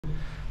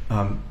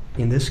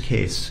In this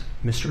case,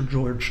 Mr.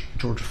 George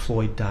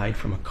Floyd died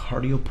from a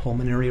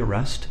cardiopulmonary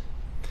arrest.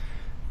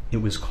 It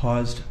was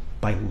caused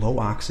by low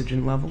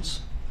oxygen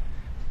levels,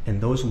 and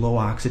those low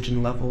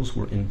oxygen levels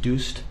were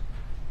induced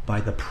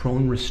by the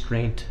prone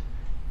restraint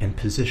and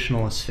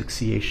positional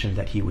asphyxiation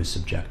that he was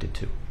subjected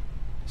to.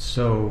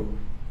 So,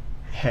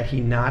 had he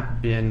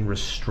not been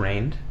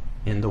restrained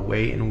in the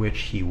way in which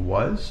he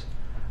was,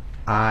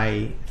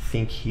 I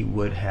think he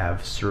would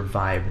have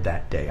survived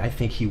that day. I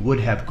think he would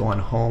have gone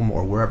home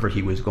or wherever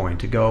he was going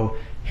to go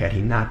had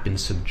he not been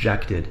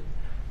subjected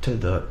to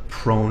the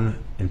prone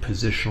and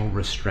positional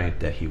restraint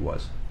that he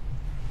was.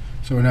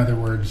 So in other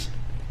words,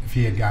 if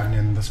he had gotten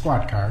in the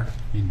squad car,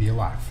 he'd be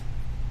alive.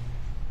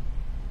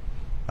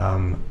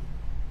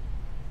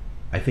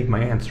 I think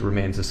my answer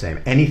remains the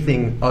same.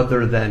 Anything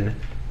other than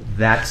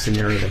that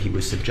scenario that he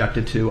was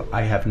subjected to,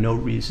 I have no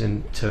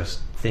reason to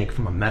think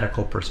from a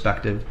medical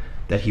perspective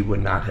that he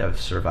would not have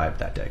survived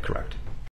that day, correct?